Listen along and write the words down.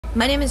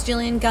My name is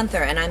Jyllian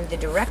Gunther, and I'm the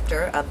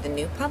director of The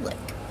New Public.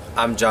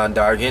 I'm John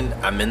Dargan.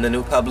 I'm in The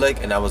New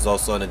Public, and I was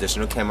also an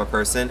additional camera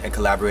person and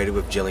collaborated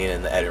with Jyllian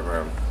in the edit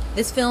room.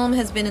 This film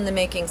has been in the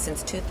making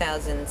since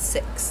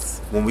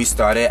 2006. When we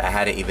started, I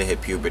hadn't even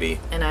hit puberty.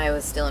 And I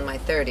was still in my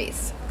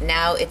 30s.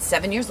 Now it's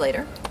 7 years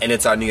later. And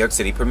it's our New York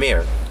City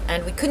premiere.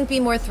 And we couldn't be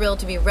more thrilled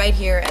to be right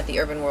here at the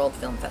Urbanworld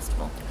Film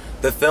Festival.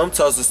 The film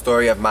tells the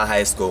story of my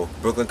high school,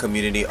 Brooklyn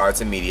Community Arts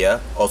and Media,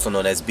 also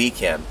known as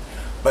BCAM.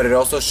 But it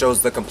also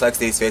shows the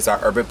complexities faced our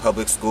urban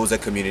public schools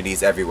and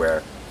communities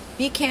everywhere.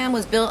 BCAM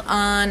was built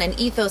on an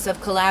ethos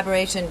of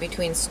collaboration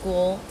between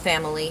school,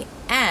 family,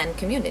 and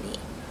community.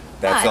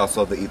 That's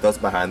also the ethos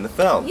behind the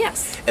film.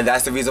 Yes. And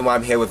that's the reason why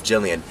I'm here with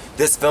Jyllian.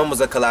 This film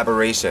was a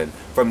collaboration.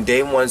 From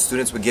day one,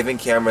 students were given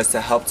cameras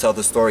to help tell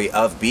the story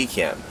of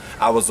BCAM.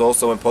 I was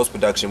also in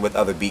post-production with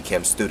other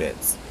BCAM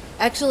students.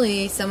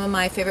 Actually, some of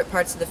my favorite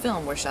parts of the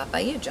film were shot by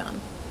you, John.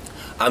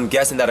 I'm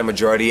guessing that a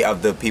majority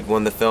of the people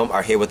in the film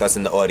are here with us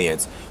in the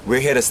audience.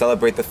 We're here to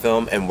celebrate the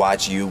film and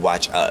watch you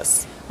watch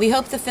us. We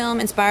hope the film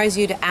inspires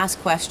you to ask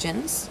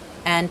questions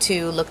and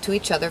to look to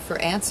each other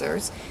for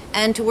answers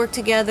and to work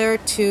together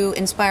to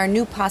inspire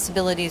new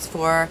possibilities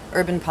for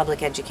urban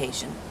public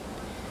education.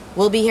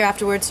 We'll be here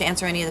afterwards to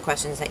answer any of the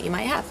questions that you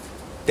might have.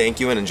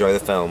 Thank you and enjoy the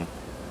film.